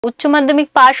উচ্চ মাধ্যমিক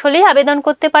পাশ হলেই আবেদন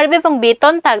করতে পারবে এবং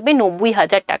বেতন থাকবে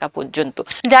 90,000 টাকা পর্যন্ত।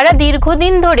 যারা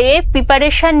দীর্ঘদিন ধরে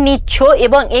প্রিপারেশন নিচ্ছ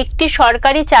এবং একটি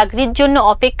সরকারি চাকরির জন্য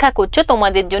অপেক্ষা করছো,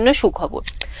 তোমাদের জন্য সুখবর।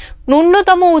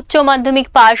 ন্যূনতম উচ্চ মাধ্যমিক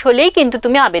পাশ হলেই কিন্তু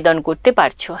তুমি আবেদন করতে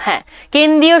পারছো। হ্যাঁ,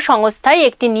 কেন্দ্রীয় সংস্থায়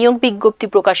একটি নিয়োগ বিজ্ঞপ্তি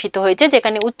প্রকাশিত হয়েছে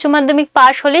যেখানে উচ্চ মাধ্যমিক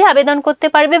পাশ হলেই আবেদন করতে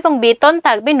পারবে এবং বেতন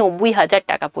থাকবে 90,000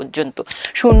 টাকা পর্যন্ত।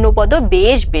 শূন্যপদও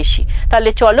বেশ বেশি।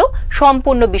 তাহলে চলো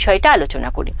সম্পূর্ণ বিষয়টা আলোচনা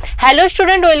করি। Hello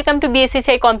student, welcome to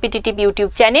বিএসএসএই competitive YouTube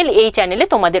channel. এই চ্যানেলে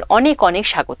তোমাদের অনেক অনেক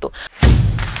স্বাগত।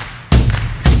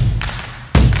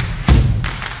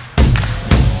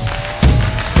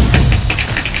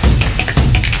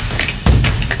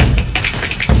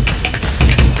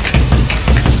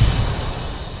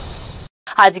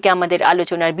 আজকে আমাদের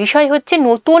আলোচনার বিষয় হচ্ছে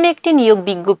নতুন একটি নিয়োগ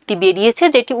বিজ্ঞপ্তি বেরিয়েছে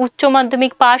যেটি উচ্চ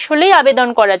মাধ্যমিক পাশ হলেই আবেদন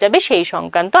করা যাবে সেই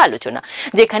সংক্রান্ত আলোচনা,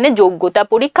 যেখানে যোগ্যতা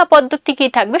পরীক্ষা পদ্ধতি কি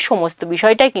থাকবে সমস্ত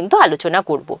বিষয়টাই কিন্তু আলোচনা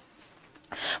করব।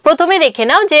 প্রথমে দেখে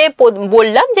নাও যে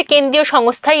বললাম যে কেন্দ্রীয়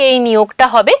সংস্থায় এই নিয়োগটা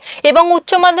হবে এবং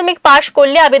উচ্চ মাধ্যমিক পাশ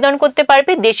করলে আবেদন করতে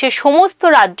পারবে। দেশের সমস্ত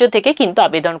রাজ্য থেকে কিন্তু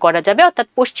আবেদন করা যাবে, অর্থাৎ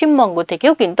পশ্চিমবঙ্গ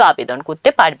থেকেও কিন্তু আবেদন করতে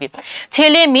পারবে।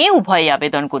 ছেলে মেয়ে উভয়ই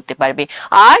আবেদন করতে পারবে।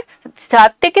 আর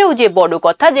তার থেকেও যে বড়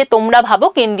কথা, যে তোমরা ভাবো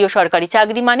কেন্দ্রীয় সরকারি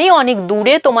চাকরি মানেই অনেক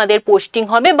দূরে তোমাদের পোস্টিং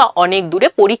হবে বা অনেক দূরে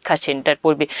পরীক্ষা সেন্টার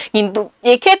পড়বে, কিন্তু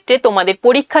এক্ষেত্রে তোমাদের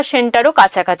পরীক্ষা সেন্টারও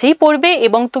কাছাকাছিই পড়বে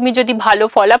এবং তুমি যদি ভালো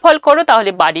ফলাফল করো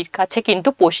তাহলে বাড়ির কাছে কিন্তু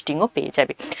পোস্টিংও পেয়ে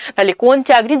যাবে। তাহলে কোন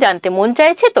চাকরি জানতে মন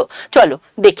চাইছে? তো চলো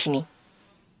দেখিনি।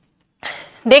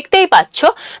 দেখতেই পাচ্ছ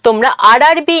তোমরা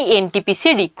RRB NTPC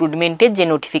রিক্রুটমেন্টের যে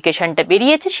নোটিফিকেশনটা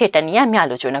বেরিয়েছে সেটা নিয়ে আমি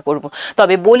আলোচনা করব।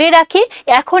 তবে বলে রাখি,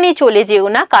 এখনই চলে যেও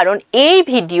না, কারণ এই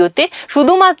ভিডিওতে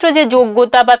শুধুমাত্র যে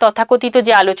যোগ্যতা বা তথাকথিত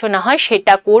যে আলোচনা হয়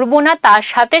সেটা করব না, তার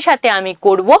সাথে সাথে আমি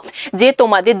করব যে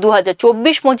তোমাদের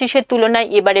 2024-25-এর তুলনায়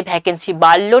এবারে ভ্যাকেন্সি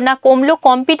বাড়লো না কমলো,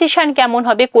 কম্পিটিশন কেমন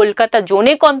হবে, কলকাতা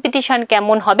জোনে কম্পিটিশন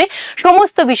কেমন হবে,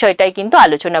 সমস্ত বিষয়টাই কিন্তু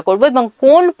আলোচনা করব এবং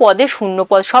কোন পদে শূন্য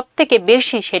পদ সব থেকে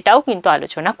বেশি সেটাও কিন্তু আলোচনা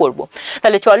করব।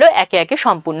 তাহলে চলো একে একে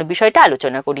সম্পূর্ণ বিষয়টা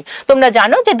আলোচনা করি। তোমরা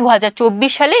জানো যে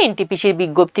 2024 সালে এনটিপিসির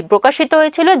বিজ্ঞপ্তি প্রকাশিত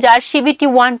হয়েছিল, যার CBT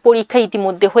 1 পরীক্ষা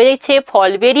ইতিমধ্যে হয়েছে,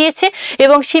 ফল বেরিয়েছে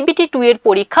এবং CBT 2 এর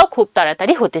পরীক্ষাও খুব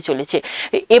তাড়াতাড়ি হতে চলেছে।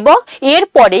 এবং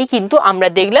এরপরেই কিন্তু আমরা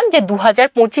দেখলাম যে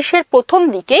 2025-এর প্রথম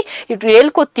দিকে রেল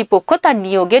কর্তৃপক্ষ তার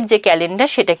নিয়োগের যে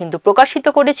ক্যালেন্ডার সেটা কিন্তু প্রকাশিত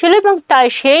করেছিল এবং তাই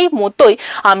সেই মতোই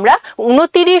আমরা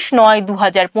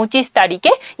 29/9/2025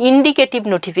 তারিখে ইন্ডিকেটিভ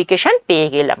নোটিফিকেশন পেয়ে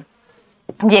গেলাম,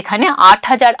 যেখানে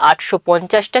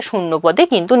 8,850টা শূন্য পদে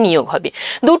কিন্তু নিয়োগ হবে।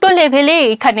 দুটো লেভেলে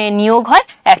এখানে নিয়োগ হয়,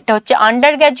 একটা হচ্ছে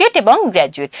আন্ডার গ্র্যাজুয়েট এবং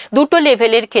গ্র্যাজুয়েট। দুটো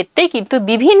লেভেলের ক্ষেত্রেই কিন্তু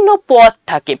বিভিন্ন পদ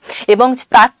থাকে এবং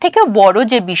তার থেকে বড়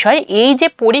যে বিষয়, এই যে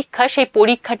পরীক্ষা, সেই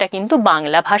পরীক্ষাটা কিন্তু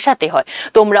বাংলা ভাষাতে হয়।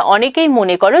 তোমরা অনেকেই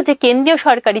মনে করো যে কেন্দ্রীয়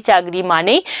সরকারি চাকরি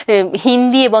মানেই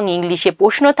হিন্দি এবং ইংলিশে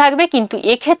প্রশ্ন থাকবে, কিন্তু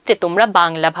এক্ষেত্রে তোমরা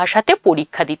বাংলা ভাষাতে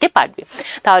পরীক্ষা দিতে পারবে।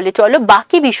 তাহলে চলো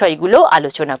বাকি বিষয়গুলো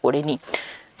আলোচনা করে নিই।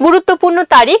 গুরুত্বপূর্ণ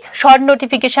তারিখ, শর্ট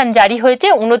নোটিফিকেশন জারি হয়েছে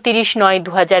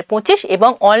 29/9/2025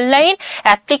 এবং অনলাইন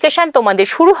অ্যাপ্লিকেশন তোমাদের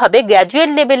শুরু হবে গ্র্যাজুয়েট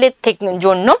লেভেলের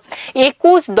জন্য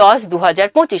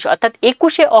 21/10/2025, অর্থাৎ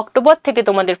 21শে অক্টোবর থেকে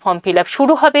তোমাদের ফর্ম ফিল আপ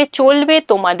শুরু হবে, চলবে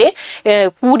তোমাদের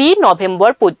 20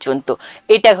 নভেম্বর পর্যন্ত।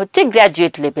 এটা হচ্ছে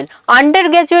গ্র্যাজুয়েট লেভেল। আন্ডার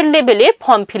গ্র্যাজুয়েট লেভেলে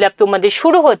ফর্ম ফিল আপ তোমাদের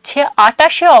শুরু হচ্ছে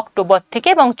 28শে অক্টোবর থেকে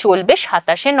এবং চলবে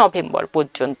 27শে নভেম্বর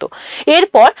পর্যন্ত।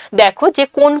 এরপর দেখো যে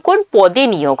কোন কোন পদে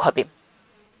নিয়োগ হবে।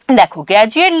 দেখো,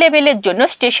 গ্র্যাজুয়েট লেভেলের জন্য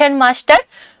station master,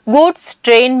 goods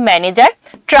train manager,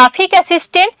 traffic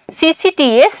assistant,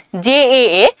 CCTS,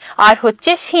 JAA আর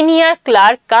হচ্ছে সিনিয়র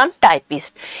ক্লার্ক কাম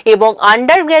টাইপিস্ট। এবং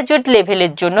আন্ডার গ্র্যাজুয়েট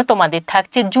লেভেলের জন্য তোমাদের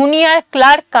থাকছে junior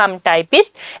clerk cum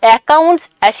typist, accounts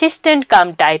assistant cum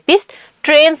typist,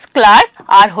 trains clerk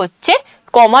আর হচ্ছে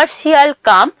কমার্শিয়াল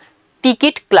কাম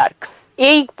টিকিট ক্লার্ক।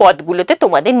 এই পদগুলোতে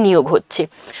তোমাদের নিয়োগ হচ্ছে।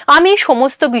 আমি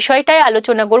সমস্ত বিষয়টাই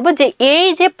আলোচনা করব যে এই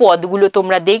যে পদগুলো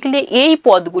তোমরা দেখলে, এই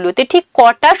পদগুলোতে ঠিক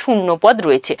কটা শূন্যপদ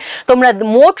রয়েছে। তোমরা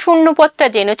মোট শূন্যপদটা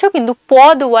জেনেছো, কিন্তু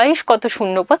পদ ওয়াইজ কত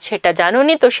শূন্যপদ সেটা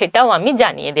জানোনি, তো সেটাও আমি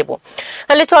জানিয়ে দেব।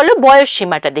 তাহলে চলো বয়স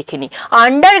সীমাটা দেখে নিই।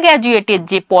 আন্ডার গ্র্যাজুয়েটের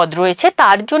যে পদ রয়েছে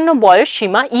তার জন্য বয়স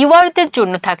সীমা ইউআরদের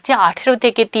জন্য থাকছে 18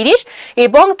 থেকে 30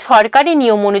 এবং সরকারি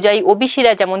নিয়ম অনুযায়ী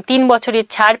ওবিসিরা যেমন 3 বছরের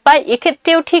ছাড় পায়,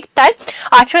 এক্ষেত্রেও ঠিক তাই।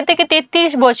 18 থেকে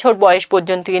 33 বছর বয়স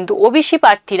পর্যন্ত কিন্তু ওবিসি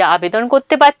প্রার্থীরা আবেদন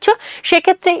করতে পারছো।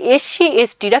 সেক্ষেত্রে SC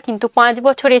STরা কিন্তু 5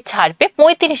 বছরের ছাড় পেয়ে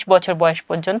 35 বছর বয়স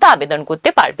পর্যন্ত আবেদন করতে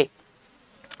পারবে।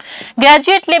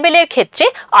 গ্র্যাজুয়েট লেভেলের ক্ষেত্রে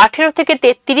 18 থেকে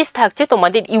 33 থাকছে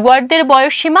তোমাদের ইউআরদের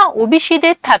বয়সসীমা,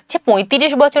 ওবিসিদের থাকছে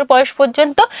 35 বছর বয়স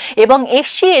পর্যন্ত এবং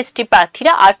এসসি এসটি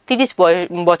প্রার্থীরা 38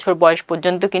 বছর বয়স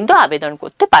পর্যন্ত কিন্তু আবেদন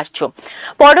করতে পারছো।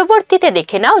 পরবর্তীতে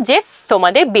দেখে নাও যে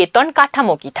তোমাদের বেতন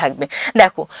কাঠামো কি থাকবে।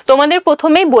 দেখো তোমাদের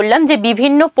প্রথমেই বললাম যে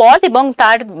বিভিন্ন পদ এবং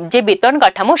তার যে বেতন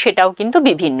কাঠামো সেটাও কিন্তু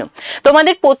বিভিন্ন।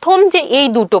 তোমাদের প্রথম যে এই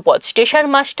দুটো পদ স্টেশন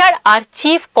মাস্টার আর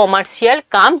chief commercial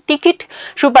cum ticket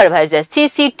supervisor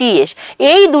CCTS,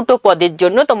 এই দুটো পদের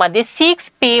জন্য তোমাদের 6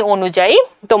 পে অনুযায়ী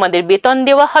তোমাদের বেতন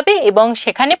দেওয়া হবে এবং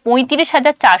সেখানে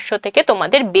 35,400 থেকে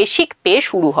তোমাদের বেসিক পে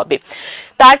শুরু হবে।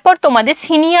 তারপর তোমাদের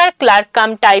সিনিয়র ক্লার্ক কাম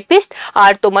টাইপিস্ট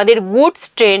আর তোমাদের গুডস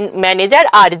ট্রেন ম্যানেজার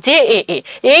আর JAA,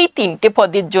 এই তিনটে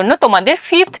পদের জন্য তোমাদের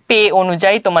 5th পে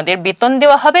অনুযায়ী তোমাদের বেতন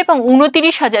দেওয়া হবে এবং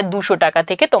 29,200 টাকা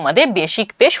থেকে তোমাদের বেসিক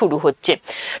পে শুরু হচ্ছে।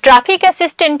 ট্রাফিক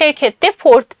অ্যাসিস্ট্যান্টের ক্ষেত্রে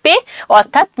 4th পে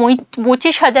অর্থাৎ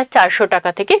 25,400 টাকা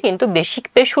থেকে কিন্তু বেসিক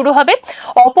পে শুরু হবে।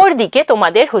 অপরদিকে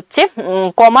তোমাদের হচ্ছে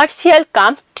commercial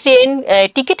cum train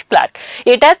ticket clerk,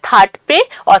 এটা 3rd পে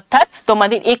অর্থাৎ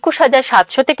তোমাদের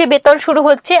 21,700 থেকে বেতন শুরু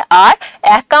হচ্ছে। আর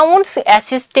accounts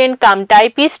assistant cum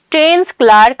typist, trains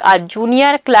clerk আর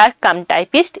জুনিয়র ক্লার্ক কাম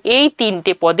টাইপিস্ট, এই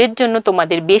তিনটে পদের জন্য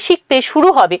তোমাদের বেসিক পে শুরু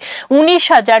হবে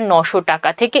 19,900 টাকা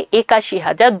থেকে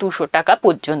 81,200 টাকা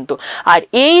পর্যন্ত। আর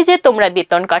এই যে তোমরা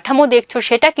বেতন কাঠামো দেখছো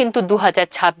সেটা কিন্তু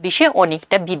 2026-এ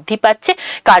অনেকটা বৃদ্ধি পাচ্ছে,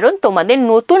 কারণ তোমাদের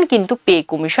নতুন কিন্তু পে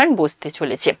কমিশন বসতে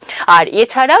চলেছে। আর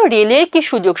এছাড়াও রেলের কি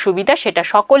সুযোগ সুবিধা সেটা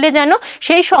সকলে জানো,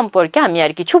 সেই সম্পর্কে আমি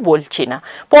আর কিছু বলছি না।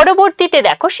 পরবর্তীতে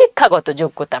দেখো শিক্ষাগত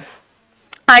যোগ্যতা।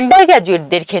 আন্ডার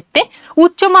গ্র্যাজুয়েটদের ক্ষেত্রে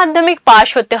উচ্চ মাধ্যমিক পাস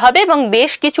হতে হবে এবং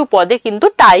বেশ কিছু পদে কিন্তু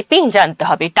টাইপিং জানতে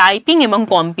হবে, টাইপিং এবং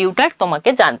কম্পিউটার তোমাকে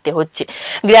জানতে হচ্ছে।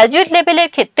 গ্র্যাজুয়েট লেভেলের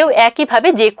ক্ষেত্রেও একইভাবে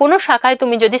যে কোনো শাখায়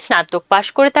তুমি যদি স্নাতক পাস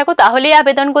করে থাকো তাহলেই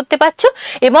আবেদন করতে পারছো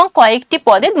এবং কয়েকটি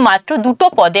পদে মাত্র 2টো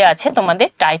পদে আছে তোমাদের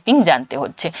টাইপিং জানতে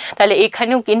হচ্ছে, তাহলে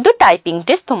এখানেও কিন্তু টাইপিং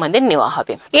টেস্ট তোমাদের নেওয়া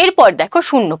হবে। এরপর দেখো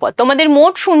শূন্যপদ, তোমাদের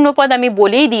মোট শূন্যপদ আমি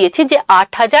বলেই দিয়েছি যে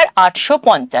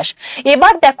 8,850।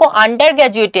 এবার দেখো আন্ডার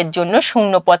গ্র্যাজুয়েটের জন্য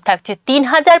শূন্যপদ থাকছে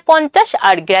 3,050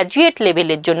 আর গ্র্যাজুয়েট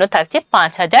লেভেলের জন্য থাকছে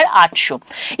 5,800,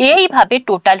 এইভাবে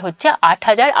টোটাল হচ্ছে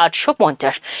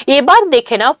 8,850। এবার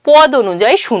দেখে নাও পদ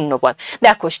অনুযায়ী শূন্যপদ।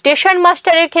 দেখো স্টেশন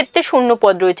মাস্টারের ক্ষেত্রে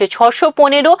শূন্যপদ রয়েছে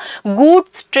 615,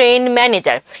 গুডস ট্রেন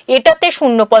ম্যানেজার এটাতে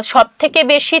শূন্যপদ সব থেকে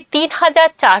বেশি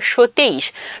 3,423,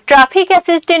 ট্রাফিক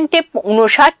অ্যাসিস্ট্যান্টে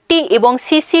 59 এবং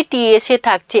CCTS এ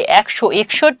থাকছে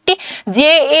 161,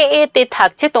 JAA তে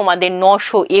থাকছে তোমাদের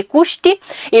 921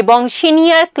 এবং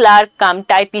সিনিয়র ক্লার্ক কাম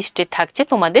টাইপিস্টে থাকছে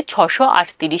তোমাদের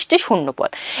 638টি শূন্যপদ।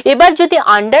 এবার যদি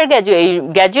আন্ডার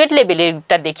গ্র্যাজুয়েট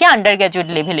লেভেলেরটা দেখি, আন্ডার গ্র্যাজুয়েট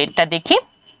লেভেলেরটা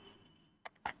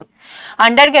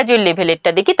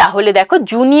দেখি তাহলে দেখো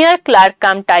জুনিয়র ক্লার্ক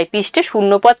কাম টাইপিস্টে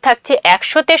শূন্যপদ থাকছে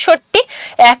 163,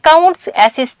 অ্যাকাউন্টস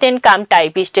অ্যাসিস্ট্যান্ট কাম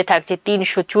টাইপিস্টে থাকছে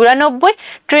 394,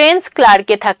 ট্রেনস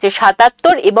ক্লার্কে থাকছে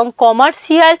 77 এবং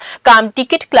কমার্শিয়াল কাম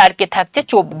টিকিট ক্লার্কে থাকছে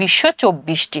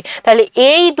 2,424টি। তাহলে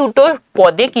এই দুটো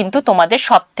পদে কিন্তু তোমাদের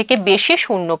সব থেকে বেশি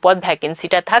শূন্যপদ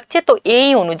ভ্যাকেন্সিটা থাকছে, তো এই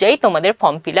অনুযায়ী তোমাদের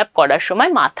ফর্ম ফিল আপ করার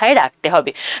সময় মাথায় রাখতে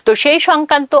হবে। তো সেই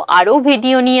সংক্রান্ত আরও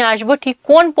ভিডিও নিয়ে আসবো, ঠিক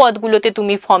কোন পদগুলোতে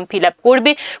তুমি ফর্ম ফিল আপ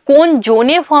করবে, কোন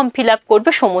জোনে ফর্ম ফিল আপ করবে,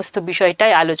 সমস্ত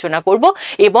বিষয়টাই আলোচনা করব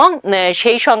এবং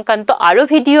সেই সংক্রান্ত আরো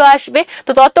ভিডিও আসবে।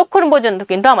 তো ততক্ষণ পর্যন্ত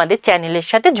কিন্তু আমাদের চ্যানেলের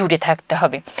সাথে জুড়ে থাকতে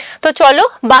হবে। তো চলো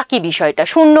বাকি বিষয়টা,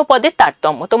 শূন্য পদের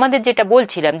তারতম্য, তোমাদের যেটা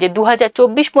বলছিলাম যে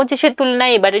 2024-25-এর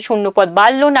তুলনায় এবারে শূন্য পদ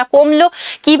বাড়লো না কমলো,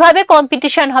 কিভাবে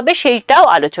কম্পিটিশন হবে সেইটাও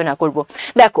আলোচনা করব।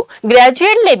 দেখো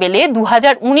গ্র্যাজুয়েট লেভেলে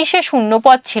 2019-এ শূন্য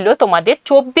পদ ছিল তোমাদের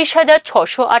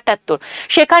 24,678,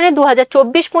 সেখানে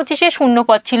 2024-25-এ শূন্য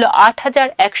পদ ছিল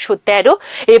 8,113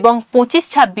 এবং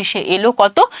 25-26-এ এলো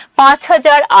কত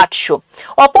 5,800।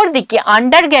 অপরদিকে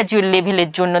আন্ডার গ্র্যাজুয়েট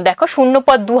লেভেলের জন্য দেখো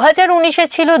শূন্যপদ 2019-এ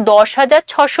ছিল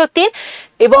 10,603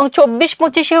 এবং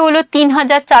 24-25-এ হলো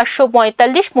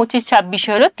 3,445,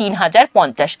 25-26-এ হলো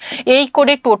 3,050, এই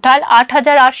করে টোটাল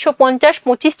 8,850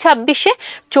 25-26-এ।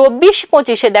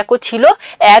 24-25-এ দেখো ছিল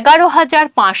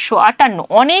 11,558,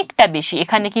 অনেকটা বেশি,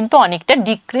 এখানে কিন্তু অনেকটা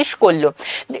ডিক্রিজ করলো।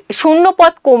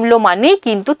 শূন্যপদ কমলো মানেই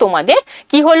কিন্তু তোমাদের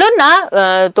কি হলো না,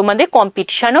 তোমাদের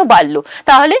কম্পিটিশনও বাড়লো।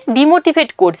 তাহলে ডিমোটিভেট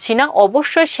করছি না,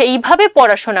 অবশ্যই সেইভাবে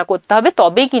পড়াশোনা করতে হবে,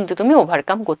 তবেই কিন্তু তুমি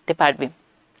ওভারকাম করতে পারবে।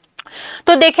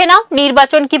 তো দেখে নাও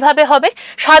নির্বাচন কিভাবে হবে।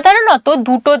 সাধারণত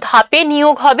দুটো ধাপে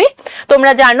নিয়োগ হবে।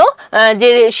 তোমরা জানো যে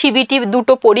সিবিটি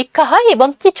দুটো পরীক্ষা হয় এবং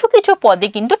কিছু কিছু পদে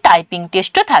কিন্তু টাইপিং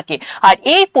টেস্টও থাকে। আর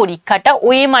এই পরীক্ষাটা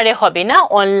ওএমআর এ হবে না,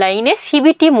 অনলাইনে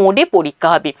সিবিটি মোডে পরীক্ষা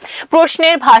হবে।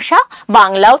 প্রশ্নের ভাষা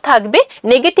বাংলাও থাকবে,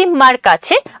 নেগেটিভ মার্ক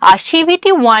আছে। আর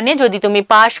সিবিটি 1-এ যদি তুমি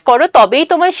পাস করো তবেই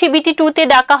তোমার সিবিটি 2-তে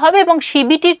ডাকা হবে এবং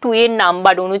সিবিটি 2 এর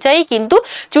নাম্বার অনুযায়ী কিন্তু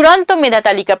চূড়ান্ত মেধা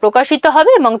তালিকা প্রকাশিত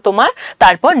হবে এবং তোমার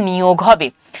তারপর নিয়োগ হবে।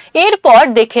 এরপর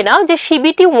দেখে নাও যে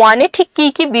সিবিটি 1-এ ঠিক কি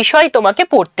কি বিষয় তোমাকে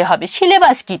পড়তে হবে,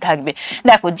 সিলেবাস কি থাকবে।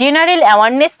 দেখো জেনারেল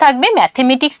অ্যাওয়ারনেস থাকবে,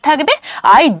 ম্যাথমেটিক্স থাকবে,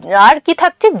 আর কি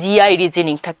থাকছে, জিআই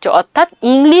রিজনিং থাকছে, অর্থাৎ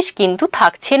ইংলিশ কিন্তু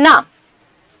থাকছে না।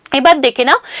 এবার দেখে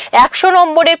নাও 100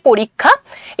 নম্বরের পরীক্ষা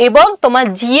এবং তোমার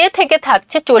জিএ থেকে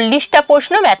থাকছে 40টা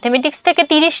প্রশ্ন, ম্যাথমেটিক্স থেকে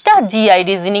 30টা, জিআই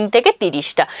রিজনিং থেকে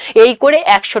 30টা, এই করে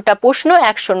 100টা প্রশ্ন,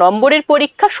 100 নম্বরের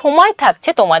পরীক্ষা। সময় থাকছে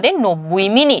তোমাদের 90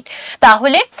 মিনিট।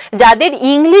 তাহলে যাদের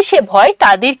ইংলিশে ভয়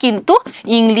তাদের কিন্তু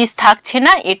ইংলিশ থাকছে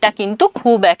না, এটা কিন্তু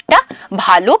খুব একটা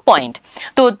ভালো পয়েন্ট।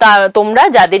 তো তোমরা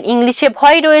যাদের ইংলিশে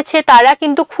ভয় রয়েছে তারা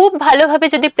কিন্তু খুব ভালোভাবে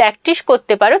যদি প্র্যাকটিস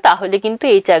করতে পারো তাহলে কিন্তু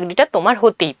এই চাকরিটা তোমার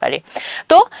হতেই পারে।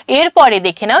 তো এরপরে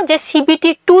দেখে নাও যে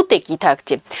সিবিটি 2-তে কি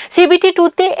থাকছে। সিবিটি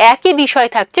 2-তে একই বিষয়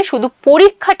থাকছে, শুধু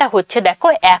পরীক্ষাটা হচ্ছে দেখো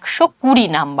 120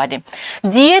 নাম্বারে।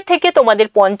 জিএ থেকে তোমাদের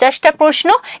 50টা প্রশ্ন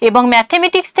এবং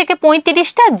ম্যাথমেটিক্স থেকে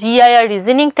 35টা, জিআই আর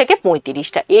রিজনিং থেকে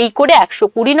 35টা, এই করে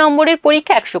 120 নম্বরের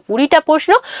পরীক্ষা, 120টা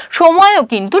প্রশ্ন, সময়ও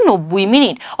কিন্তু 90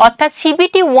 মিনিট। অর্থাৎ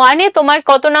সিবিটি 1-এ তোমার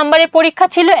কত নাম্বারের পরীক্ষা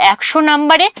ছিল, 100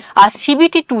 নাম্বারে, আর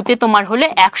সিবিটি 2-তে তোমার হলো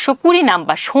 120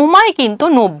 নাম্বার, সময় কিন্তু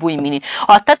 90 মিনিট।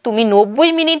 অর্থাৎ তুমি 90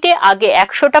 মিনিটে আগে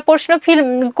 100টা প্রশ্ন ফিল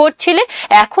করছিলে,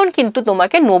 এখন কিন্তু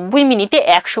তোমাকে 90 মিনিটে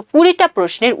 120টা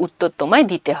প্রশ্নের উত্তর তোমায়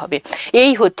দিতে হবে।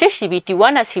 এই হচ্ছে সিবিটি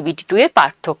 1 আর সিবিটি 2 এর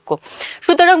পার্থক্য।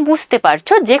 সুতরাং বুঝতে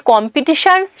পারছো যে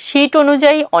কম্পিটিশন শীট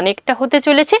অনুযায়ী অনেকটা হতে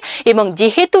চলেছে এবং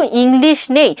যেহেতু ইংলিশ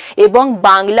নেই এবং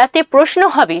বাংলাতে প্রশ্ন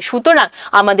হবে, সুতরাং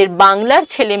আমাদের বাংলার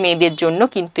ছেলে মেয়েদের জন্য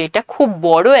কিন্তু এটা খুব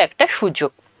বড় একটা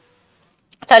সুযোগ।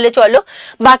 তাহলে চলো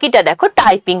বাকিটা দেখো।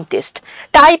 Typing test.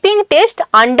 Typing test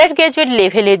under graduate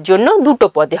লেভেলের জন্য দুটো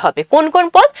পদে হবে। কোন কোন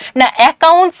পদ না,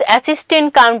 অ্যাকাউন্টস অ্যাসিস্ট্যান্ট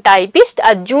কাম টাইপিস্ট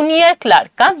আর জুনিয়র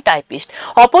ক্লার্ক কাম টাইপিস্ট।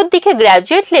 অপরদিকে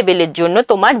গ্রাজুয়েট লেভেলের জন্য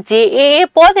তোমার জেএএ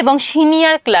পদ এবং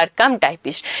সিনিয়র ক্লার্ক কাম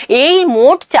টাইপিস্ট। এই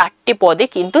মোট 4টে পদে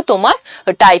কিন্তু তোমার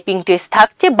টাইপিং টেস্ট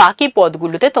থাকছে, বাকি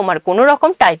পদগুলোতে তোমার কোনো রকম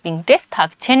টাইপিং টেস্ট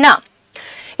থাকছে না।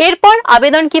 এরপর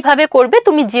আবেদন কিভাবে করবে,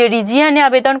 তুমি যে রিজিয়নে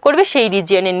আবেদন করবে সেই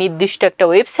রিজিয়নের নির্দিষ্ট একটা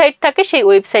ওয়েবসাইট থাকে, সেই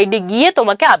ওয়েবসাইটে গিয়ে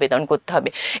তোমাকে আবেদন করতে হবে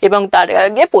এবং তার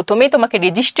আগে প্রথমেই তোমাকে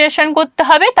রেজিস্ট্রেশন করতে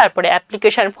হবে, তারপরে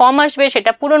অ্যাপ্লিকেশন ফর্ম আসবে,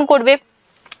 সেটা পূরণ করবে,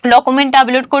 ডকুমেন্ট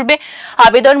আপলোড করবে,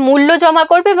 আবেদন মূল্য জমা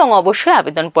করবে এবং অবশ্যই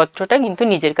আবেদনপত্রটা কিন্তু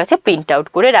নিজের কাছে প্রিন্ট আউট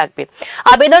করে রাখবে।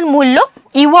 আবেদন মূল্য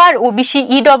ইউআর ওবিসি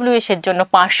ইডব্লিউএস এর জন্য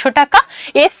 500 টাকা,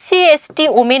 এসসি এসটি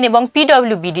ওমেন এবং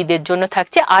পিডব্লিউবিডিদের জন্য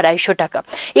থাকছে 250 টাকা।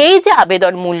 এই যে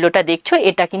আবেদন মূল্যটা দেখছো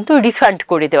এটা কিন্তু রিফান্ড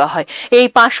করে দেওয়া হয়। এই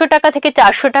 500 টাকা থেকে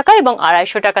 400 টাকা এবং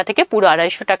 250 টাকা থেকে পুরো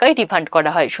 250 টাকাই রিফান্ড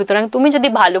করা হয়। সুতরাং তুমি যদি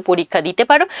ভালো পরীক্ষা দিতে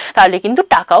পারো তাহলে কিন্তু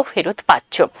টাকাও ফেরত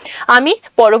পাচ্ছ। আমি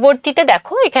পরবর্তীতে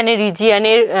দেখো এখানে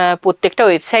রিজিয়নের প্রত্যেকটা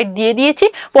ওয়েবসাইট দিয়ে দিয়েছি।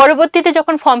 পরবর্তীতে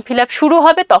যখন ফর্ম ফিল আপ শুরু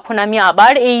হবে তখন আমি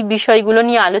আবার এই বিষয়গুলো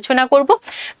নিয়ে আলোচনা করব।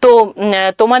 তো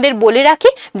তোমাদের বলে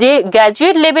রাখি যে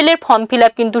গ্র্যাজুয়েট লেভেলের ফর্ম ফিল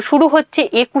আপ কিন্তু শুরু হচ্ছে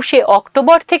 21শে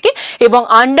অক্টোবর থেকে এবং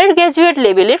আন্ডার গ্র্যাজুয়েট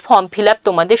লেভেলের ফর্ম ফিল আপ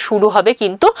তোমাদের শুরু হবে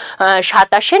কিন্তু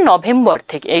 27শে নভেম্বর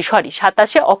থেকে,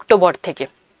 27শে অক্টোবর থেকে,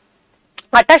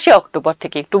 28শে অক্টোবর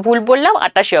থেকে, একটু ভুল বললাম,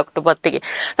 28শে অক্টোবর থেকে।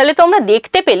 তাহলে তোমরা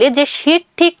দেখতে পেলে যে শীত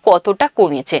ঠিক কতটা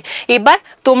কমেছে। এবার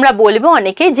তোমরা বলবে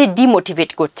অনেকে যে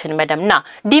ডিমোটিভেট করছেন ম্যাডাম। না,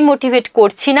 ডিমোটিভেট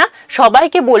করছি না,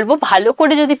 সবাইকে বলবো ভালো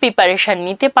করে যদি প্রিপারেশন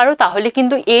নিতে পারো তাহলে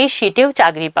কিন্তু এই শীতেও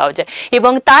চাকরি পাওয়া যায়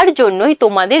এবং তার জন্যই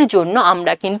তোমাদের জন্য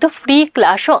আমরা কিন্তু ফ্রি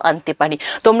ক্লাসও আনতে পারি।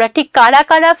 তোমরা ঠিক কারা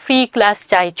কারা ফ্রি ক্লাস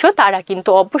চাইছো তারা কিন্তু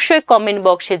অবশ্যই কমেন্ট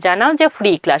বক্সে জানাও যে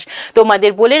ফ্রি ক্লাস।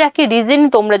 তোমাদের বলে রাখি রিজন,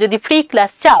 তোমরা যদি ফ্রি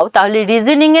ক্লাস চাও তাহলে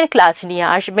রিজনিং এর ক্লাস নিয়ে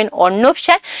আসবেন অর্ণব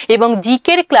স্যার এবং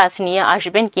জিকের ক্লাস নিয়ে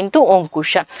আসবেন কিন্তু অঙ্কুশ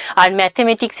স্যার, আর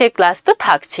ম্যাথমেটিক্স এর ক্লাস তো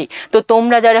থাকছেই। তো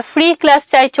তোমরা যারা ফ্রি ক্লাস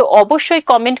চাইছো অবশ্যই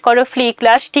কমেন্ট করো ফ্রি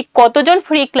ক্লাস। ঠিক কতজন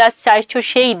ফ্রি ক্লাস চাইছো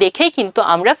সেই দেখেই কিন্তু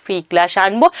আমরা ফ্রি ক্লাস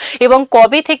আনবো এবং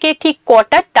কবে থেকে ঠিক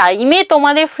কটা টাইমে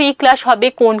তোমাদের ফ্রি ক্লাস হবে,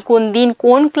 কোন কোন দিন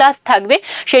কোন ক্লাস থাকবে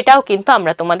সেটাও কিন্তু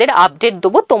আমরা তোমাদের আপডেট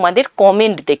দেবো তোমাদের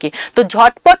কমেন্ট দেখে। তো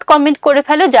ঝটপট কমেন্ট করে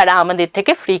ফেলো যারা আমাদের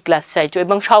থেকে ফ্রি ক্লাস চাইছো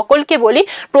এবং সকলকে বলি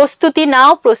প্রস্তুতি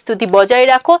নাও, প্রস্তুতি বজায়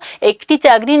রাখো, একটি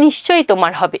চাকরি নিশ্চয়ই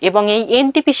তোমার হবে। এবং এই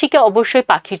এনটিপিসিকে অবশ্যই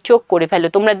পাখির চোখ করে ফেলো।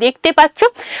 তোমরা দেখতে পাচ্ছ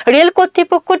রেল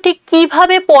কর্তৃপক্ষ ঠিক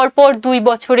কিভাবে পরপর 2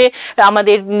 বছরে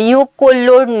আমাদের নিয়োগ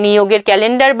করলো, নিয়োগের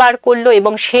ক্যালেন্ডার বার করলো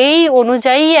এবং সেই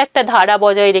অনুযায়ী একটা ধারা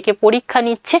বজায় রেখে পরীক্ষা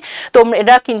নিচ্ছে।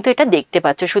 তোমরা কিন্তু এটা দেখতে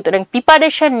পাচ্ছ। সুতরাং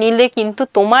প্রিপারেশন নিলে কিন্তু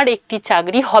তোমার একটি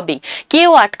চাকরি হবেই, কেউ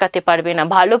আটকাতে পারবে না।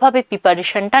 ভালোভাবে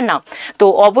প্রিপারেশনটা নাও। তো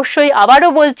অবশ্যই আবারও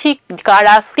বলছি,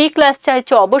 কারা ফ্রি ক্লাস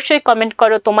চাইছো অবশ্যই কমেন্ট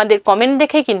করো। তোমাদের কমেন্ট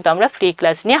দেখে কিন্তু আমরা ফ্রি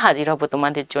ক্লাস নিয়ে হাজির হব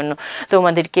তোমাদের জন্য।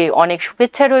 তোমাদেরকে অনেক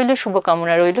শুভেচ্ছা রইল,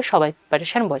 শুভকামনা রইল। সবাই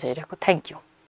প্রিপারেশন বজায় রাখো। Thank you.